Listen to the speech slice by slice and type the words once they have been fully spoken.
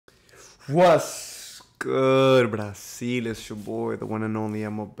What's good, Brazil? It's your boy, the one and only.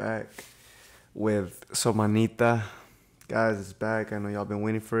 I'm back with some Anitta. Guys, it's back. I know y'all been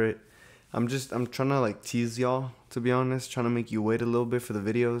waiting for it. I'm trying to like tease y'all, to be honest, trying to make you wait a little bit for the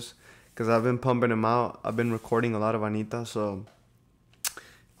videos, because I've been pumping them out. I've been recording a lot of Anitta, so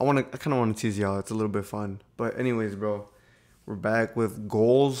I kind of want to tease y'all. It's a little bit fun. But anyways, bro, we're back with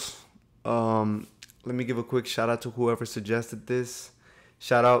goals. Let me give a quick shout out to whoever suggested this.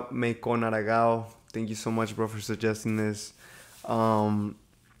 Shout out Meiko Naragao. Thank you so much, bro, for suggesting this.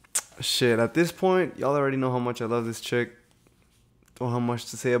 Shit, at this point, y'all already know how much I love this chick. Don't have much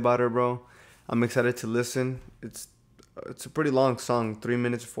to say about her, bro. I'm excited to listen. It's a pretty long song, 3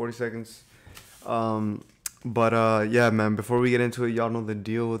 minutes 40 seconds. Yeah, man, before we get into it, y'all know the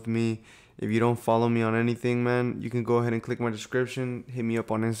deal with me. If you don't follow me on anything, man, you can go ahead and click my description. Hit me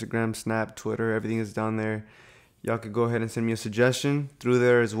up on Instagram, Snap, Twitter. Everything is down there. Y'all could go ahead and send me a suggestion through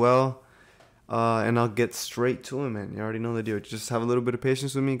there as well. And I'll get straight to it, man. You already know the deal. Just have a little bit of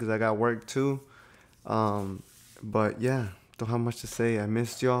patience with me because I got work too. But yeah, don't have much to say. I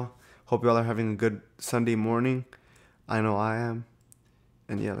missed y'all. Hope y'all are having a good Sunday morning. I know I am.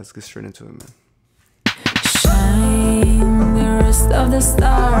 And yeah, let's get straight into it, man. Shine, the rest of the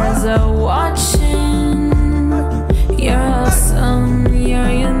stars are watching. You're awesome, you're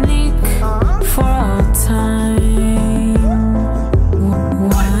unique for all time.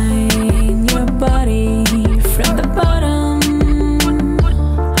 Wine your body from the bottom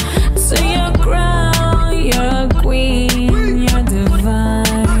to your crown. You're a queen, you're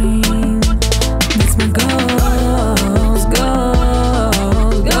divine. That's my goals,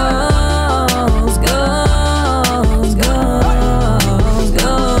 goals, goals, goals, goals,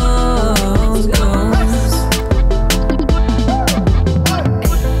 goals, goals.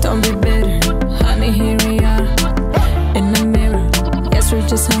 Don't be bitter, honey, here we are in the mirror. Yes, we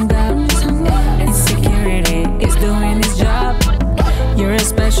just hung out. Insecurity is doing its job. You're a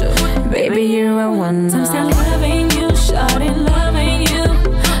special, baby, you're a one. I'm still loving you, shawty, loving you,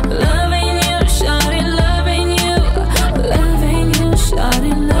 loving you, shawty, loving you, loving you,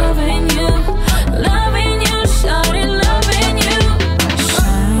 shawty, loving you, loving you, shawty, loving you.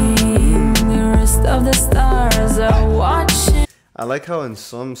 Shine, the rest of the stars are watching. I like how in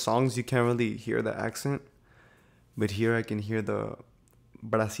some songs you can't really hear the accent, but here I can hear the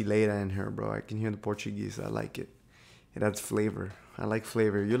Brasileira in her, bro. I can hear the Portuguese. I like it. It adds flavor. I like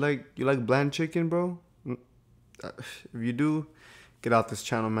flavor. You like bland chicken, bro? If you do, get out this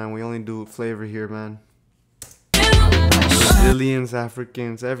channel, man. We only do flavor here, man. Brazilians,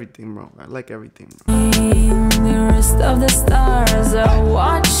 Africans, everything, bro. I like everything, bro. The rest of the stars are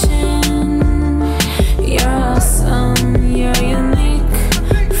watching. You're awesome, you're unique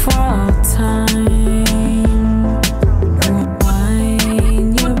for all time.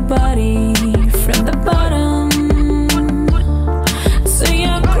 Wine your body from the bottom to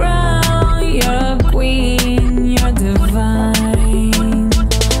your crown. You're a queen, you're divine.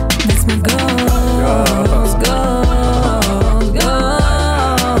 That's my goals, goals,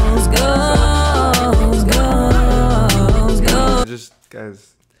 goals, goals, goals, goals. Just,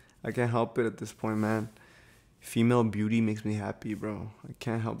 guys, I can't help it at this point, man. Female beauty makes me happy, bro. I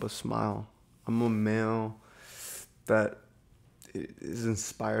can't help but smile. I'm a male that is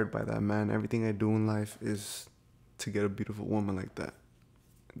inspired by that, man. Everything I do in life is to get a beautiful woman like that.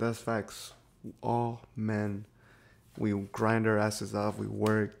 That's facts. All men, we grind our asses off. We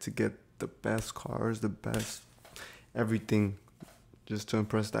work to get the best cars, the best everything, just to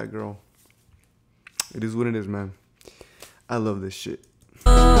impress that girl. It is what it is, man. I love this shit.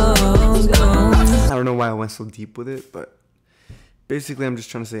 I don't know why I went so deep with it, but basically I'm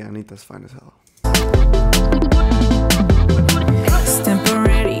just trying to say Anitta's fine as hell. It's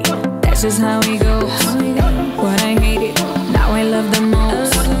temporary, that's just how it goes. What I hated, now I love the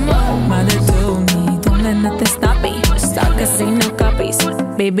most. Mother told me, don't let nothing stop me. Stop, cause ain't no copies.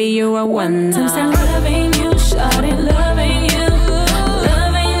 Baby, you are one. I'm still loving you, shawty, loving you,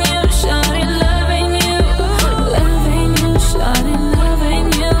 loving you, shawty, loving you, loving you, shawty, loving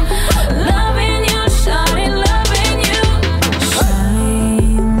you, loving you, shawty, loving you.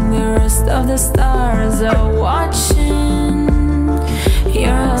 Shine, the rest of the stars are watching.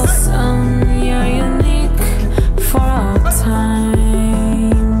 You're awesome, you're unique for all time.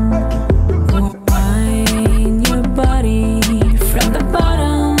 Wine your body from the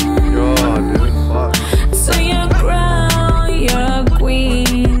bottom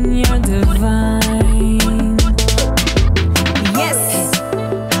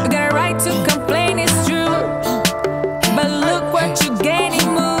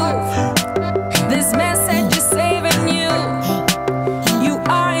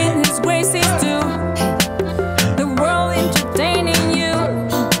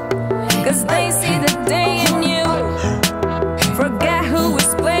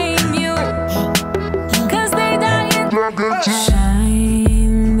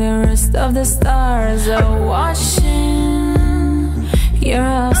of the stars are watching. You're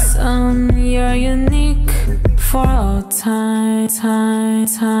awesome, you're unique for all time, time,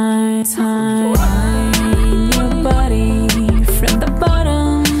 time, time. Find your body from the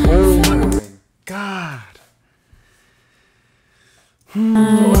bottom. Oh my God.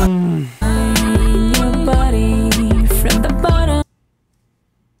 Find your body from the bottom.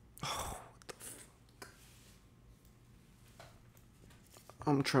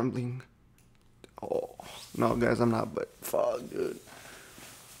 I'm trembling. Oh, no, guys, I'm not, but fuck, dude.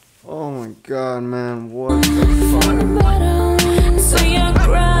 Oh my God, man, what the fuck? So you're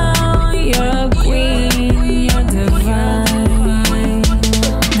crown, you're a queen, you're divine.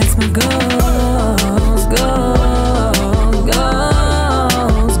 That's my goals, goals,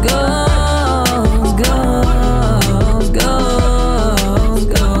 goals, goals, goals, goals,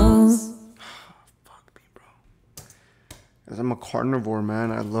 goals. Fuck me, bro. Cause I'm a carnivore,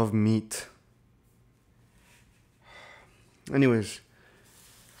 man. I love meat. Anyways,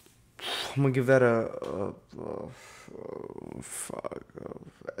 I'm gonna give that a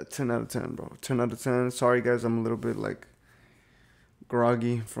 10 out of 10, bro. 10 out of 10. Sorry, guys, I'm a little bit like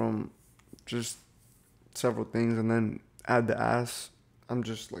groggy from just several things, and then add the ass. I'm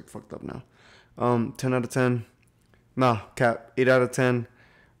just like fucked up now. 10 out of 10. Nah, cap. 8 out of 10.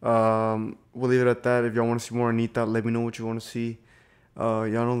 We'll leave it at that. If y'all want to see more Anitta, let me know what you want to see. Y'all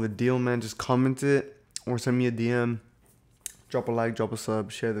know the deal, man. Just comment it or send me a DM. Drop a like, drop a sub,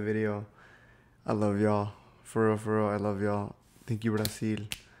 share the video. I love y'all. For real, I love y'all. Thank you, Brazil.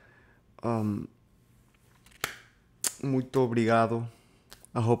 Muito obrigado.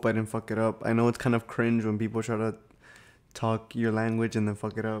 I hope I didn't fuck it up. I know it's kind of cringe when people try to talk your language and then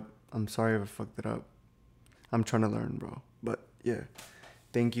fuck it up. I'm sorry if I fucked it up. I'm trying to learn, bro. But yeah,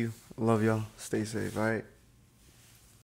 thank you. Love y'all. Stay safe, alright?